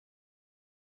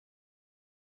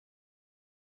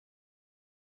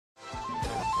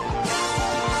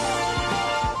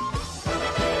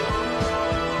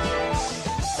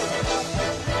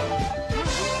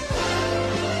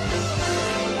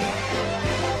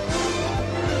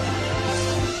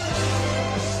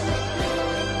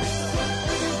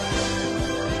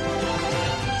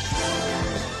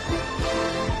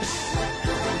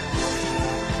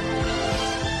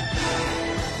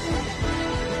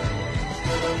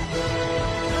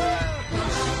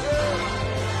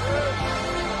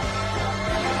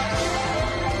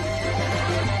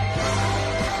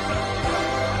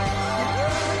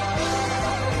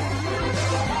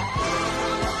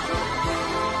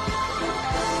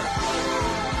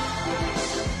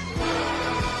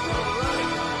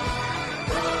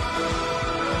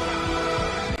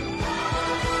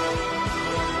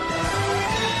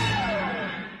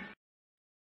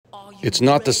It's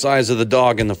not the size of the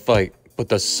dog in the fight, but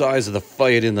the size of the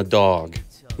fight in the dog.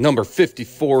 Number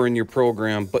 54 in your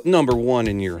program, but number 1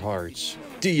 in your hearts.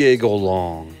 Diego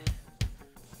Long.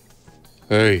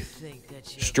 Hey,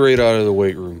 straight out of the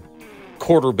weight room.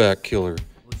 Quarterback killer.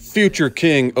 Future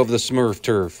king of the Smurf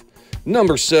turf.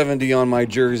 Number 70 on my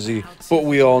jersey, but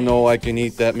we all know I can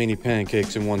eat that many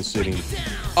pancakes in one sitting.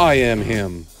 I am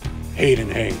him, Hayden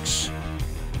Hanks.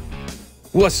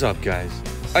 What's up, guys?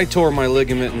 I tore my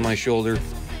ligament in my shoulder,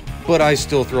 but I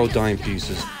still throw dime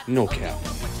pieces, no cap.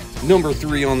 Number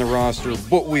 3 on the roster,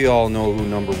 but we all know who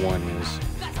number 1 is.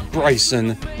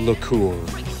 Bryson LaCour.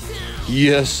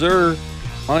 Yes, sir.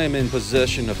 I am in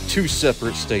possession of 2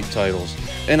 separate state titles,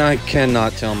 and I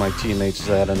cannot tell my teammates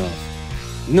that enough.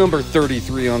 Number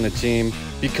 33 on the team,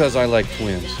 because I like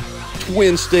twins.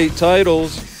 Twin state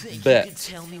titles,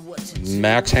 bet.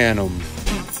 Max Hannum.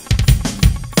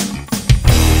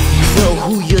 Know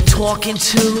who you're talking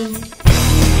to?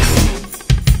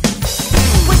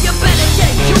 Well, you better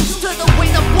get used to the way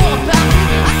the ball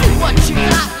bounces. I see what you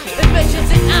got, it measures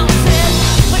in ounces.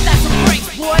 But that's a brace,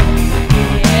 boy.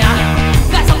 Yeah,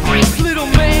 that's a brace, little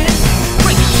man.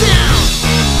 Break it down.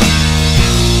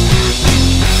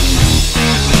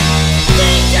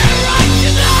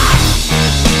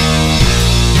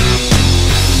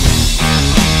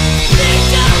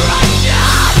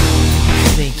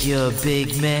 Think you're a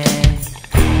big man?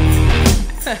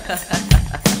 I'll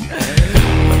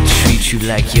treat you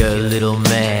like you're a little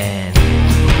man.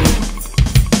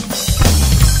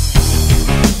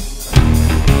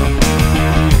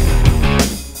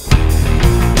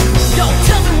 Yo,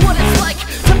 tell me what it's like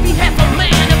to be half a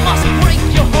man. It must break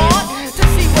your heart to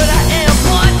see what I am,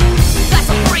 but that's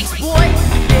a brace, boy.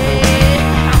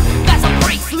 Yeah, that's a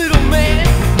brace, little man.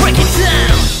 Break it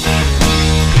down.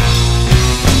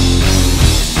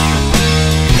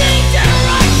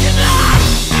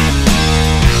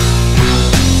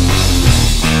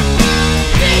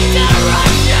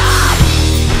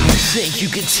 You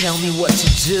can tell me what to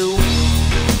do.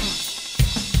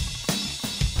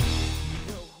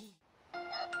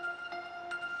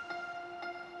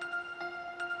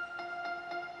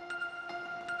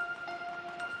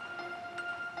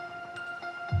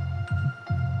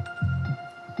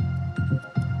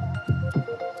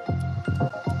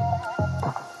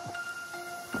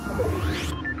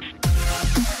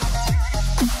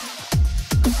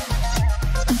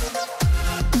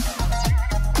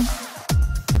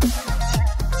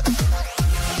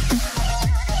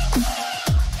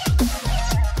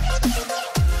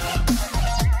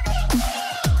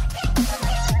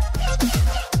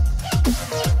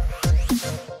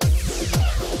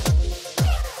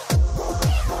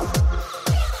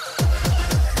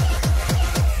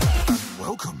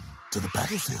 To the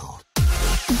battlefield.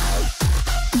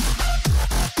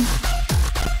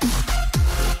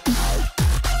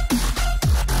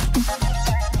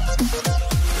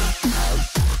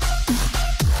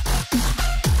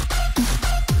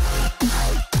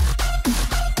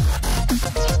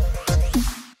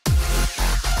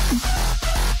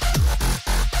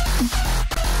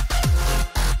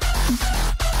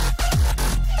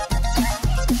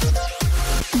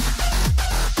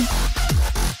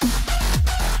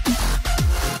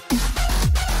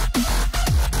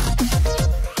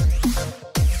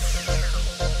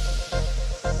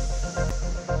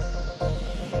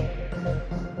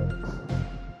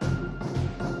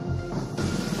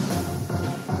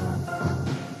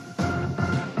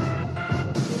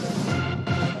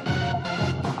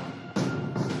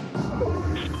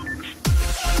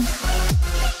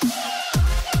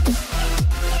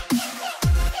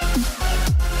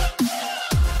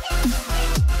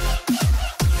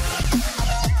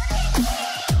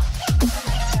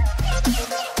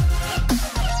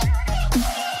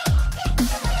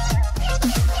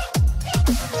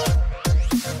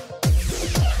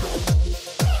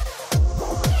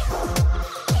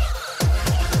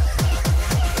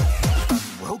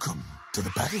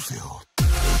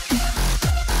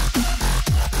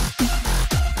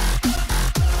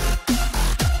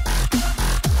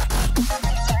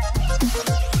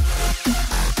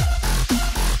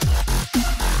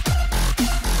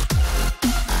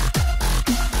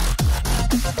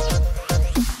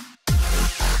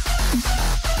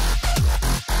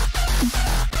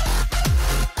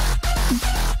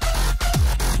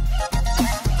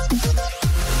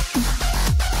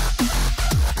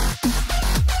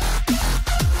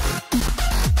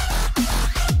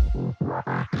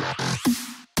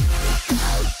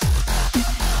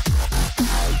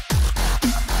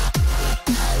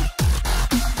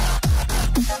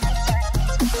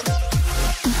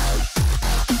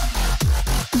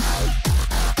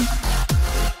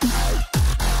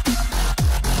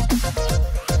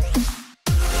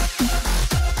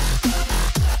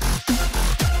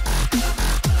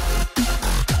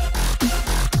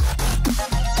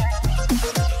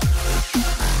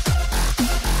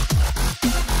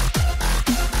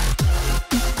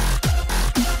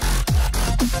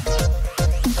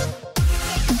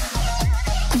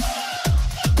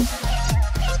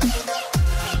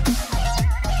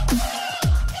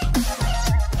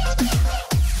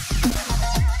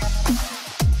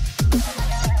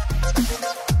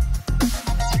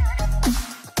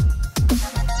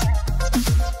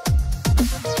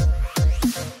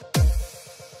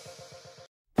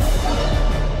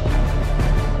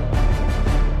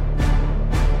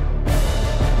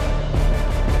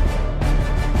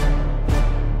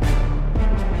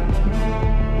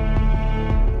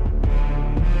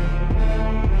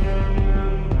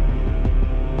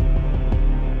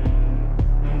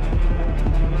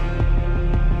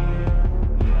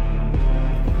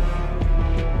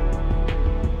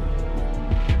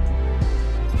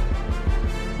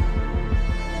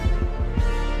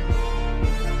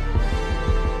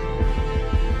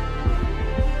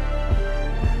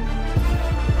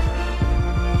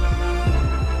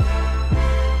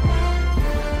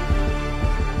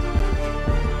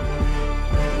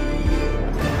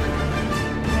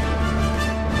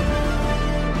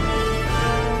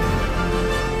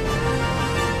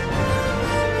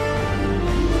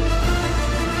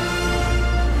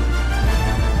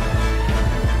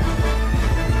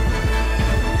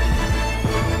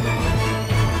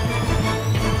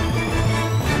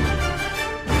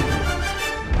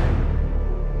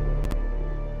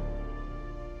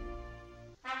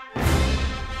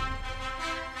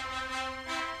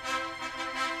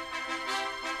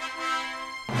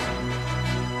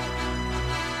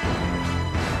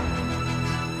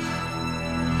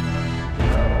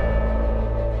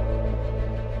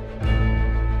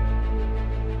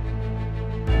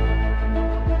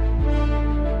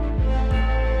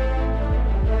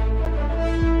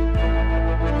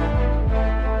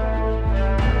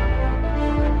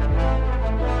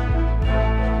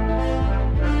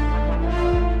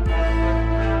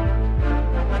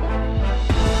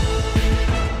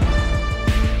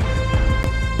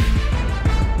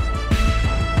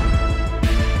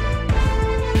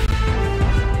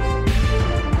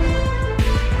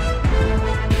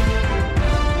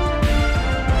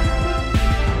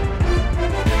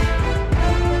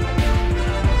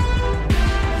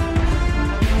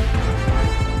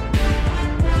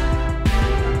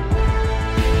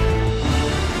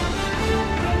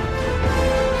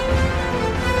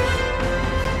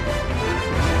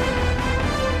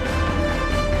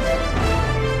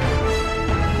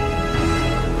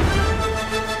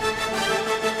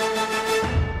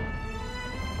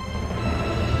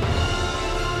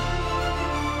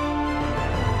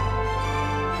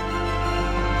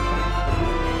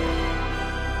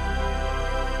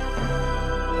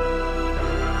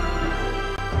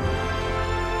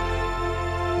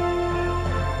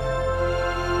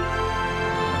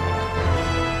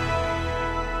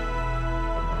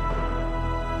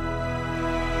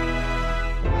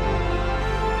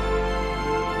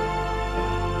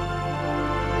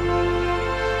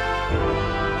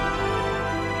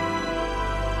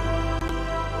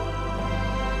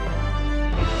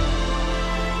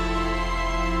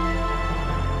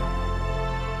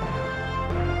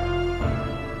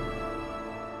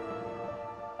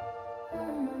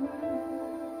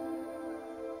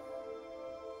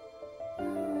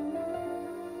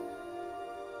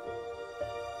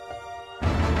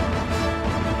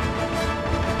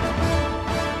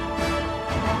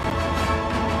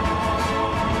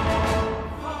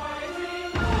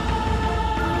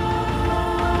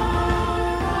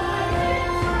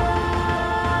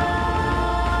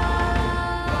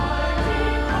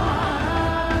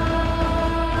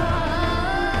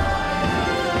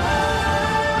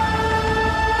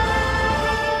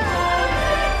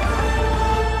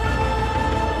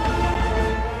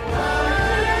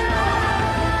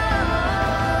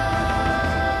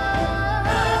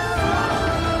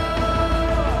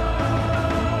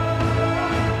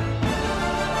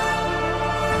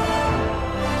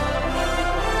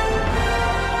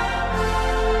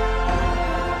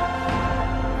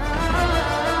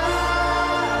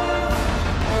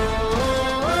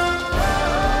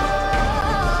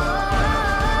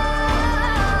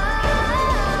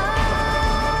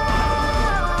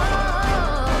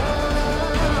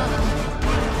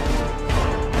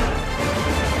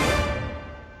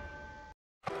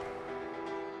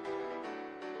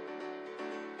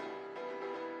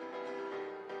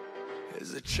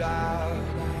 a child,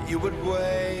 you would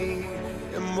wait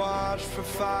and watch from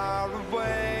far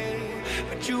away,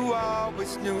 but you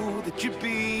always knew that you'd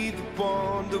be the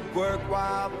one to work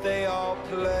while they all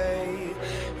play.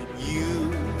 And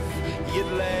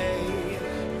you'd lay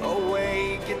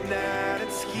awake at night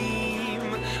and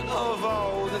scheme of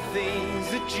all the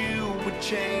things that you would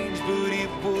change, but it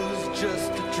was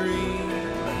just a dream.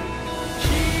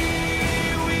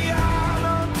 Here we are,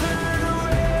 don't turn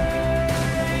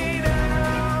away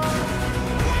now.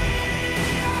 We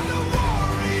are the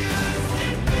warriors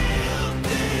that built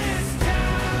this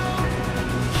town.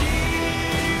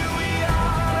 Here we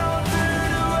are, don't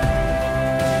turn away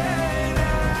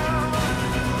now.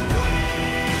 We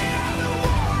are the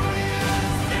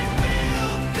warriors that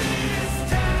built this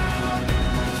town.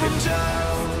 The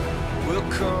time will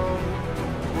come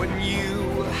when you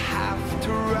have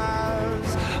to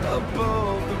rise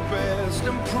above the rest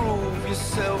and prove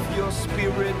yourself. Your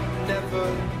spirit never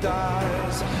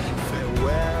dies.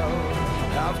 Farewell,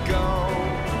 I've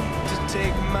gone to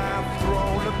take my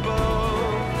throne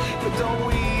above, but don't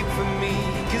weep for me,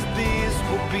 'cause this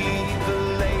will be the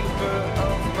labor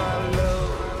of my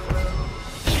love.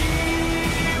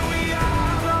 Here we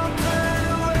are, don't turn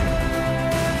away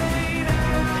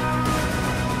now.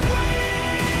 We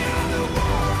are the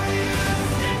warriors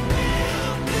that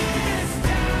built this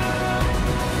town.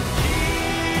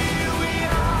 Here we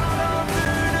are, don't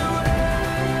turn away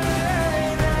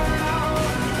now.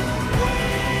 We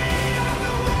are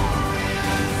the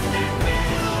warriors that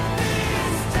built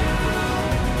this town.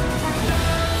 Here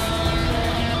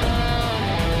we are,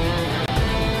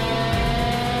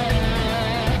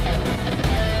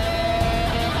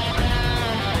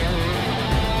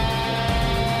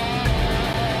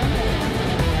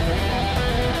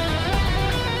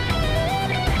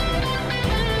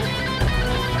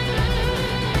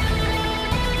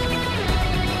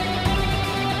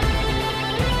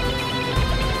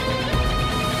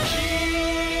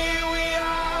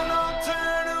 don't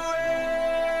turn away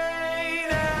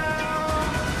now. We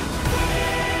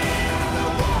are the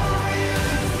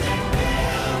warriors that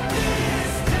built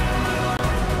this town.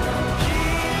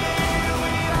 Here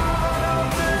we are,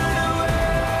 don't turn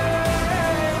away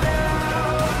now.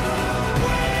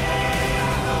 We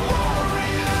are the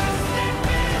warriors that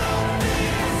built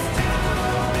this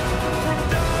town. From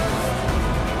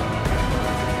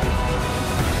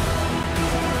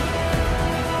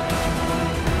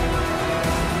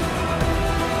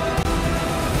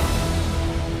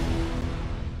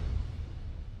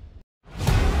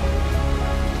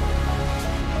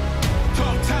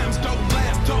tough times don't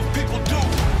last, tough people do.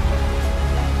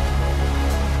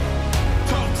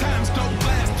 Tough times don't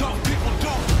last, tough people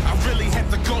do. I really had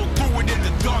to go through it in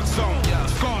the dark zone.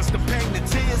 Scars, the pain, the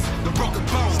tears, the broken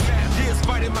bones. Years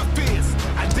fighting my fears.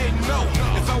 I didn't know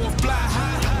if I would fly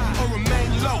high or remain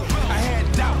low. I had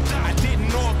doubt. I didn't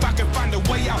know if I could find a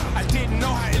way out. I didn't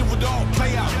know how it would all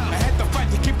play out. I had to fight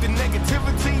to keep the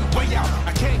negativity way out.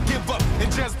 I can't give up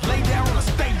and just lay down or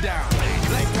stay down.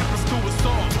 Lay peppers through a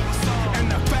storm,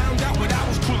 and I found out what I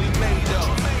was truly made of.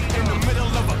 In the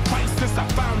middle of a crisis, I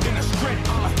found inner strength.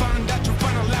 I found out you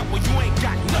find a lot where you ain't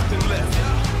got nothing left.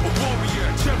 A warrior,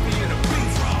 a champion, a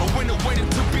beast, a winner waiting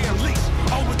to be unleashed.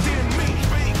 All within me.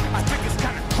 I think it's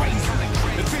kinda crazy.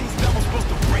 The things that was supposed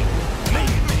to break me.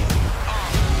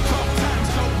 Tough times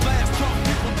don't last, tough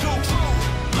people do.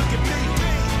 Look at me,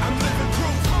 I'm living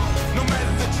proof. No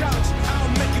matter the challenge,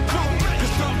 I'll make it through.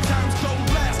 'Cause tough times don't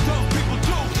last, tough people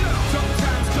do. Tough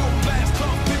times don't last,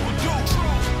 tough people do.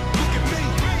 Look at me,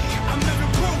 I'm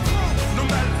living proof. No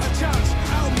matter the challenge,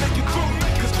 I'll make it through.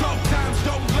 'Cause tough times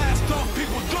don't last, tough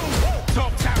people do.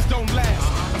 Tough times don't last,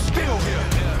 I'm still here.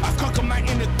 I've conquered my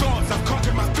inner thoughts, I've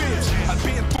conquered my fears. I've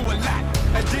been through a lot,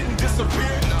 I didn't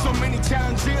disappear. So many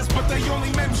challenges, but they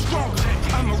only made me stronger.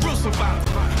 I'm a real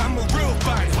survivor, I'm a real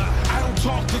fighter. I don't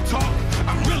talk the talk,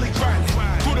 I'm really grinding.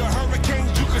 Through the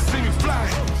hurricanes, you can see me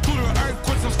flying. Through the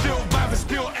earthquakes, I'm still vibing,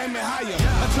 still aiming higher.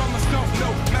 I tell myself no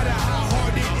matter how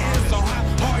hard it is or how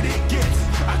hard it gets,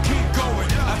 I keep going.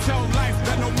 I tell life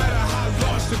that no matter how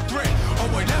large the threat or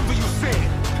whatever you said,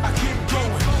 I keep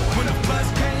going. When the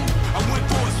floods came, I went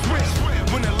for a swim.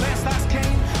 When the landslides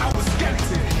came, I was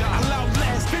skeleton. I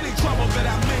outlast any trouble that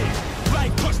I'm in.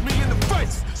 Life punched me in the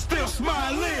face, still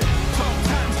smiling. Tough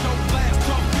times don't last,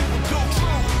 tough people do.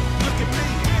 Look at me,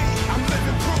 I'm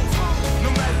living proof. No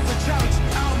matter the challenge,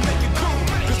 I'll make it through.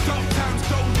 'Cause tough times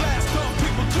don't last, tough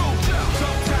people do.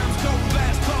 Tough times don't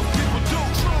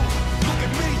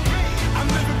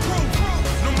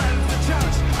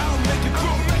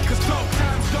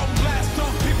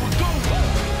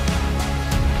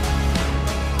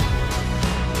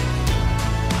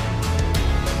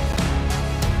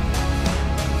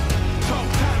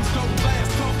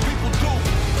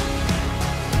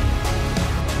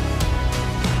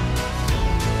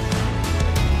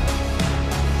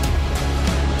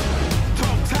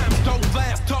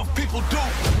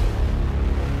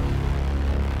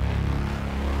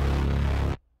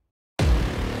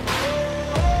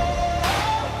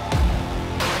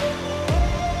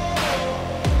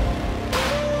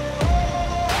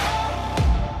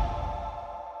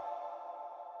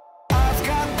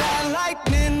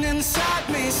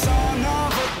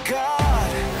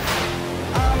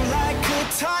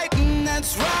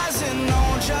that's rising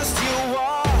on, just you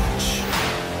watch.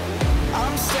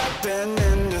 I'm stepping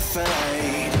into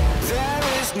fate. There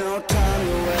is no time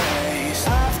to waste.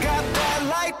 I've got that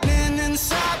lightning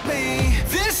inside me.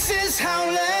 This is how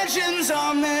legends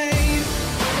are made.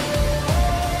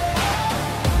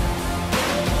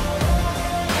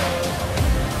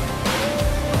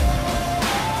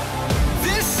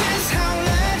 This is how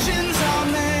legends are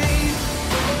made.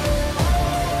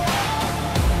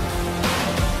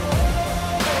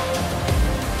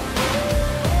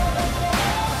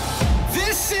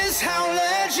 This is how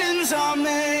legends are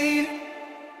made.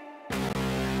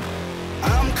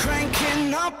 I'm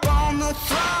cranking up on the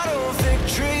throttle,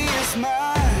 victory is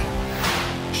mine.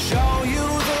 Show you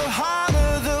the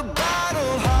harder the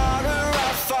battle, harder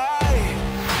I fight.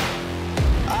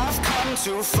 I've come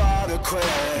too far to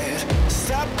quit.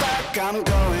 Step back, I'm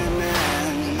going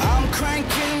in. I'm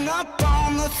cranking up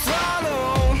on the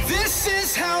throttle. This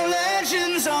is how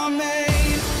legends are made.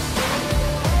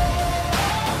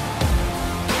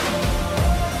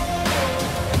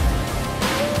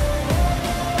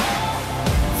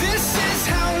 This is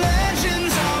how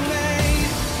legends are made.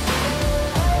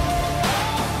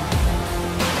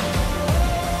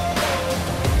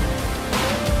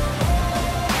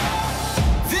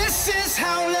 This is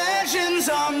how legends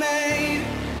are made.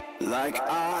 Like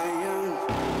iron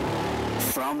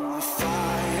from the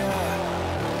fire,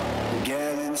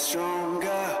 getting strong.